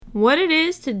what it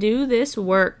is to do this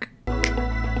work.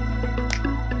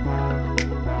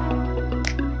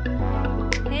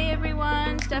 Hey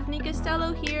everyone, Stephanie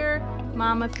Costello here,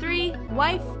 mom of 3,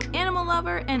 wife, animal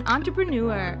lover, and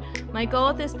entrepreneur. My goal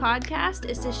with this podcast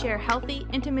is to share healthy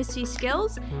intimacy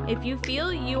skills. If you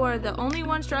feel you are the only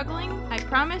one struggling, I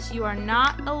promise you are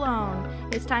not alone.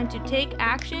 It's time to take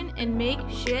action and make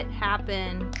shit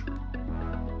happen.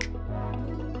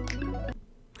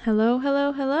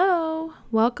 Hello.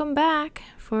 Welcome back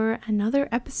for another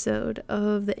episode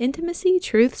of the Intimacy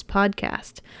Truths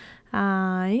podcast.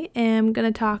 I am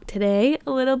going to talk today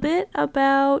a little bit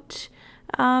about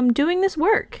doing this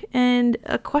work and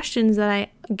questions that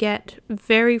I get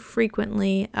very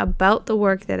frequently about the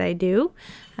work that I do,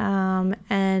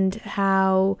 and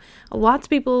how lots of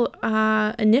people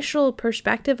initial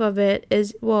perspective of it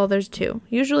is, well, there's two.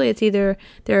 Usually it's either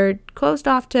they're closed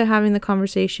off to having the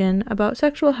conversation about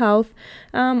sexual health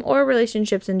or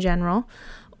relationships in general,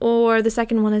 or the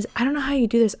second one is, I don't know how you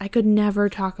do this. I could never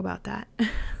talk about that.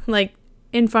 Like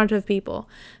in front of people.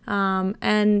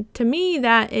 And to me,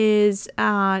 that is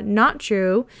not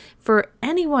true. For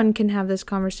anyone can have this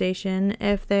conversation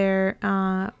if they're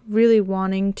really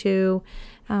wanting to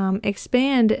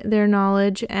expand their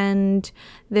knowledge and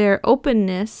their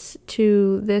openness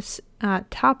to this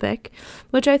topic,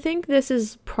 which I think this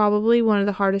is probably one of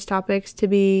the hardest topics to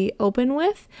be open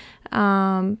with.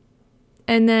 But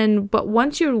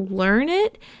once you learn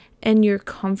it, and you're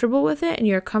comfortable with it, and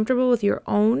you're comfortable with your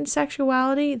own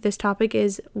sexuality, this topic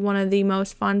is one of the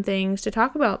most fun things to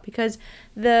talk about, because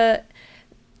what's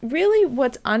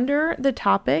under the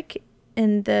topic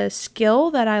and the skill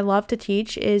that I love to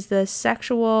teach is I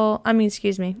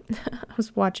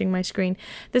was watching my screen.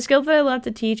 The skill that I love to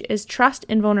teach is trust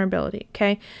and vulnerability,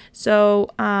 okay? So,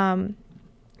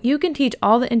 you can teach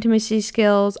all the intimacy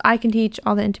skills. I can teach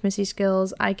all the intimacy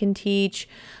skills. I can teach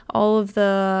all of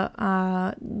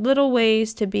the little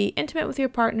ways to be intimate with your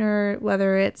partner,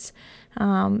 whether it's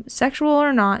sexual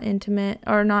or not intimate,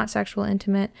 or not sexual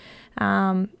intimate.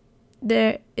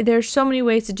 There's so many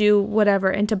ways to do whatever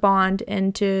and to bond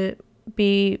and to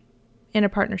be in a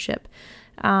partnership.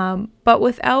 But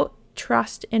without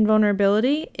trust and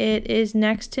vulnerability, it is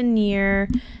next to near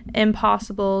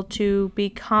impossible to be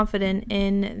confident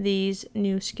in these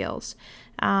new skills.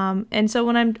 And so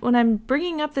when I'm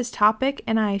bringing up this topic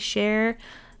and I share,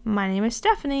 my name is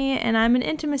Stephanie and I'm an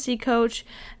intimacy coach,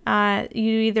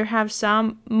 you either have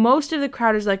most of the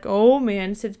crowd is like, oh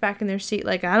man, sits back in their seat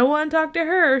like, I don't want to talk to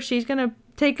her. She's going to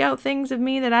take out things of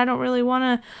me that I don't really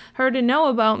want her to know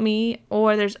about me.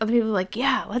 Or there's other people like,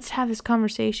 yeah, let's have this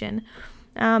conversation.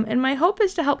 And my hope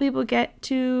is to help people get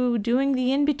to doing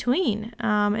the in-between,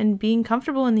 and being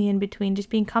comfortable in the in-between, just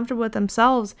being comfortable with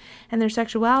themselves and their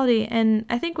sexuality. And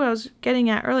I think what I was getting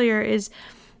at earlier is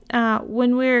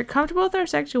when we're comfortable with our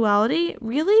sexuality,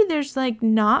 really there's like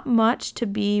not much to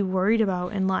be worried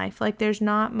about in life. Like there's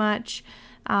not much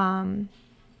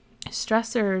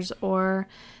stressors or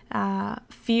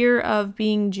fear of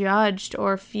being judged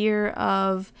or fear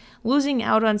of losing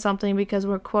out on something because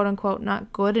we're quote unquote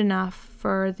not good enough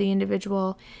for the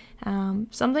individual.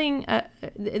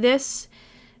 This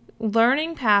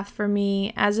learning path for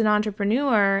me as an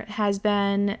entrepreneur has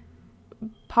been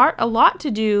a lot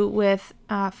to do with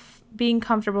being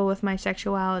comfortable with my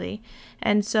sexuality.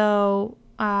 And so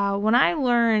when I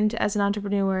learned as an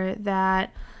entrepreneur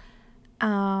that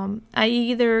I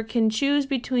either can choose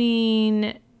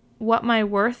between what my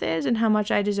worth is and how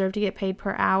much I deserve to get paid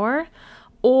per hour,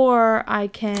 or I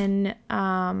can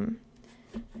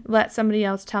let somebody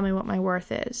else tell me what my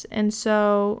worth is. And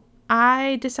so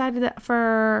I decided that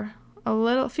for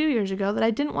a few years ago that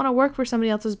I didn't want to work for somebody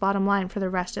else's bottom line for the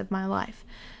rest of my life.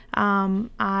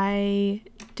 I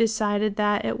decided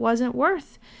that it wasn't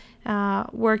worth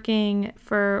working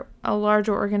for a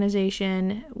larger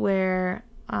organization where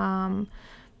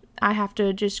I have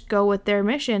to just go with their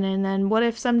mission, and then what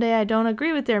if someday I don't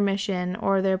agree with their mission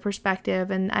or their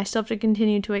perspective, and I still have to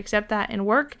continue to accept that and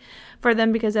work for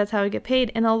them because that's how I get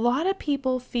paid. And a lot of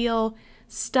people feel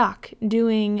stuck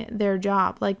doing their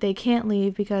job, like they can't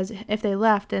leave because if they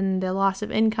left, then the loss of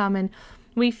income, and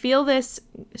we feel this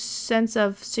sense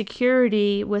of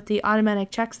security with the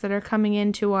automatic checks that are coming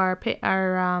into our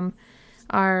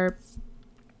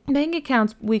bank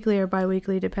accounts weekly or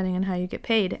bi-weekly, depending on how you get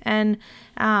paid. And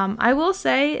I will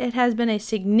say it has been a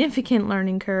significant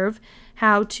learning curve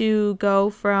how to go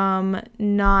from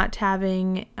not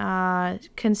having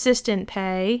consistent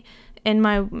pay in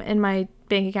my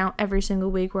bank account every single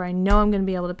week where I know I'm going to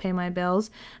be able to pay my bills.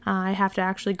 I have to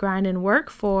actually grind and work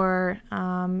for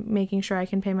making sure I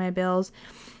can pay my bills.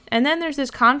 And then there's this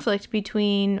conflict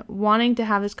between wanting to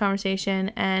have this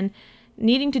conversation and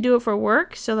needing to do it for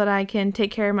work so that I can take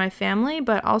care of my family,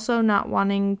 but also not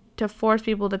wanting to force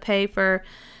people to pay for,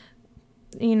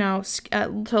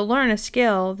 to learn a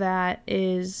skill that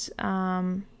is,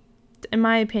 in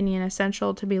my opinion,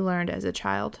 essential to be learned as a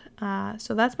child.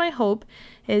 So that's my hope,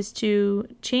 is to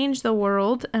change the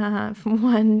world from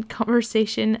one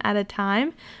conversation at a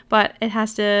time, but it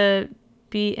has to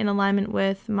be in alignment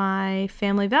with my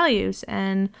family values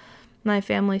and my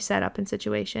family setup and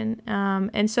situation.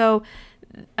 And so,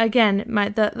 again,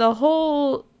 the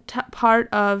whole part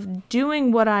of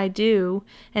doing what I do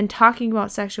and talking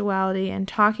about sexuality and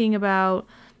talking about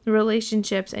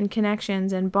relationships and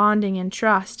connections and bonding and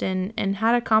trust and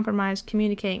how to compromise,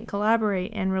 communicate, and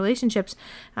collaborate and relationships,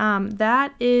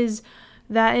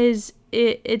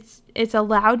 it's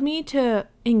allowed me to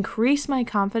increase my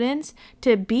confidence,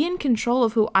 to be in control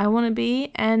of who I want to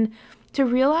be, and to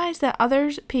realize that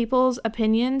other people's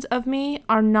opinions of me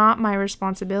are not my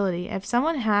responsibility. If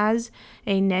someone has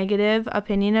a negative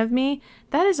opinion of me,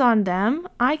 that is on them.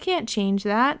 I can't change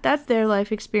that. That's their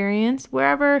life experience.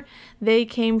 Wherever they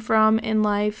came from in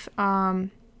life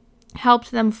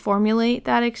helped them formulate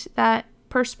that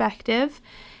perspective.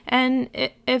 And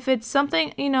if it's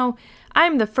something,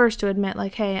 I'm the first to admit,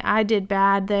 like, hey, I did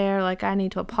bad there. Like, I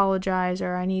need to apologize,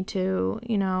 or I need to,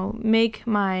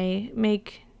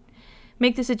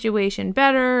 make the situation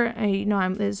better.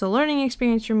 It's a learning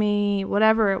experience for me,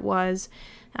 whatever it was.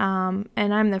 And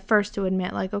I'm the first to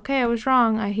admit, like, okay, I was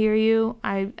wrong. I hear you.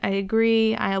 I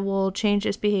agree. I will change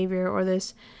this behavior or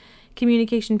this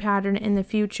communication pattern in the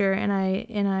future. And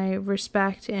I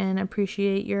respect and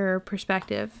appreciate your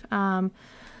perspective.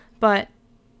 But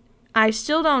I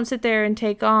still don't sit there and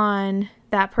take on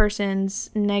that person's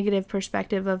negative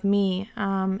perspective of me.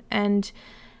 And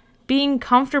being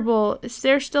comfortable,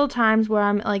 there's still times where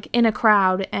I'm like in a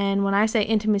crowd, and when I say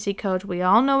intimacy coach, we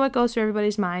all know what goes through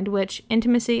everybody's mind, which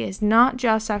intimacy is not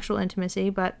just sexual intimacy,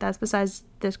 but that's besides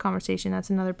this conversation. That's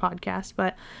another podcast.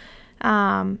 But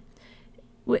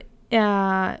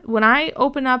when I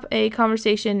open up a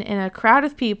conversation in a crowd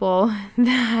of people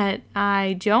that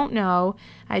I don't know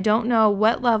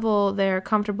what level they're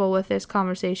comfortable with this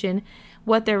conversation,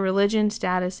 what their religion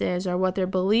status is, or what their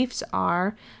beliefs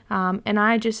are, and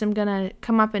I just am going to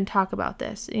come up and talk about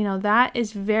this. That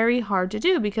is very hard to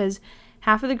do, because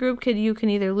half of the group you can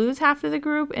either lose half of the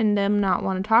group and them not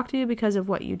want to talk to you because of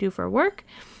what you do for work,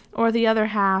 or the other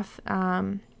half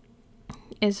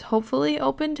is hopefully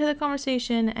open to the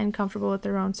conversation and comfortable with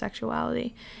their own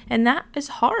sexuality. And that is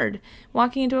hard.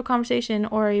 Walking into a conversation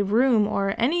or a room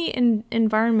or any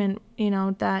environment,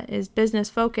 that is business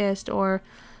focused or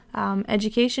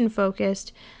education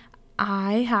focused,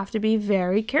 I have to be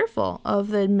very careful of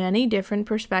the many different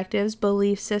perspectives,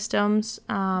 belief systems,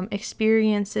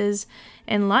 experiences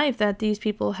in life that these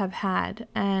people have had.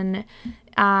 And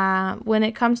when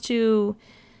it comes to,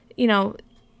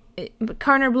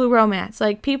 Karner Blue Romance,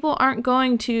 like, people aren't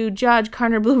going to judge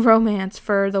Karner Blue Romance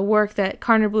for the work that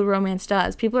Karner Blue Romance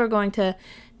does. People are going to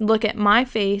look at my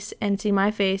face and see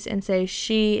my face and say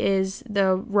she is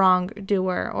the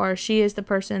wrongdoer, or she is the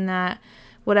person that,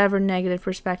 whatever negative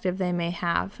perspective they may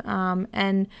have.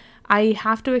 And I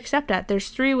have to accept that. There's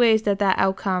three ways that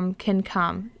outcome can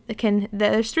come.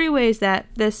 There's three ways that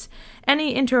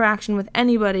any interaction with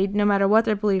anybody, no matter what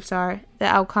their beliefs are, the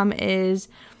outcome is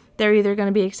they're either going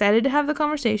to be excited to have the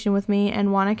conversation with me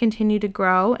and want to continue to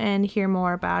grow and hear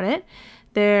more about it.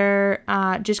 They're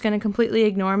just going to completely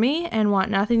ignore me and want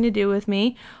nothing to do with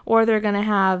me, or they're going to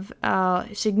have a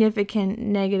significant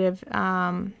negative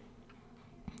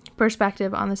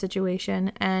perspective on the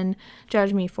situation and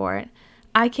judge me for it.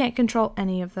 I can't control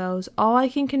any of those. All I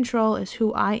can control is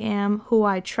who I am, who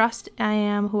I trust I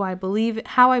am, how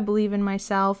I believe in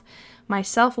myself, my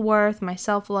self-worth, my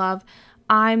self-love.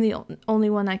 I'm the only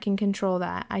one that can control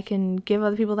that. I can give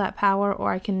other people that power,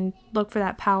 or I can look for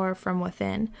that power from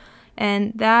within.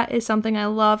 And that is something I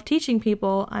love teaching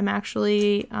people. I'm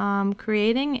actually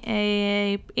creating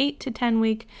a 8 to 10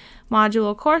 week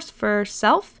module course for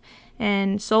self,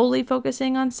 and solely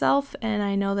focusing on self. And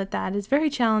I know that is very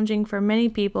challenging for many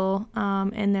people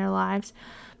in their lives.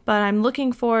 But I'm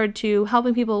looking forward to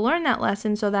helping people learn that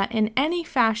lesson, so that in any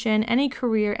fashion, any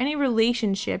career, any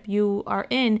relationship you are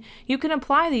in, you can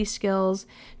apply these skills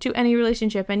to any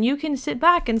relationship. And you can sit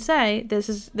back and say, this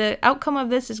is the outcome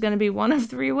of this is going to be one of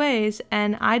three ways,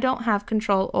 and I don't have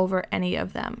control over any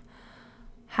of them.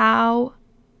 How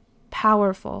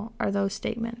powerful are those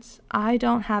statements. I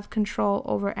don't have control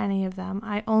over any of them.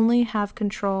 I only have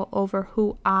control over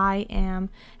who I am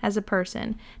as a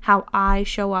person, how I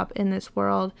show up in this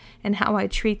world, and how I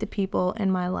treat the people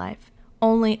in my life.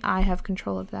 Only I have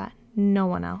control of that, no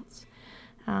one else.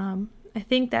 I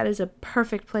think that is a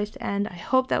perfect place to end. I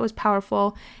hope that was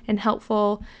powerful and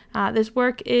helpful. This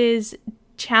work is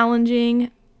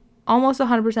challenging almost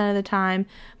 100% of the time,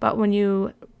 but when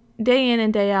you day in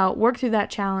and day out work through that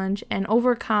challenge and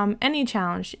overcome any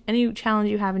challenge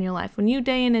you have in your life, when you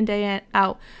day in and day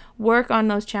out work on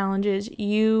those challenges,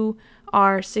 you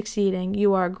are succeeding,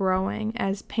 you are growing.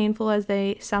 As painful as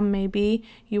some may be,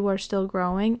 you are still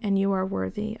growing and you are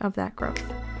worthy of that growth.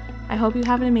 I hope you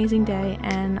have an amazing day,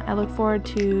 and I look forward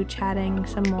to chatting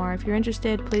some more. If you're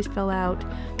interested, please fill out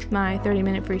my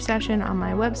 30-minute free session on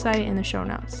my website in the show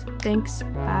notes. Thanks.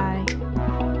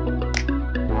 Bye.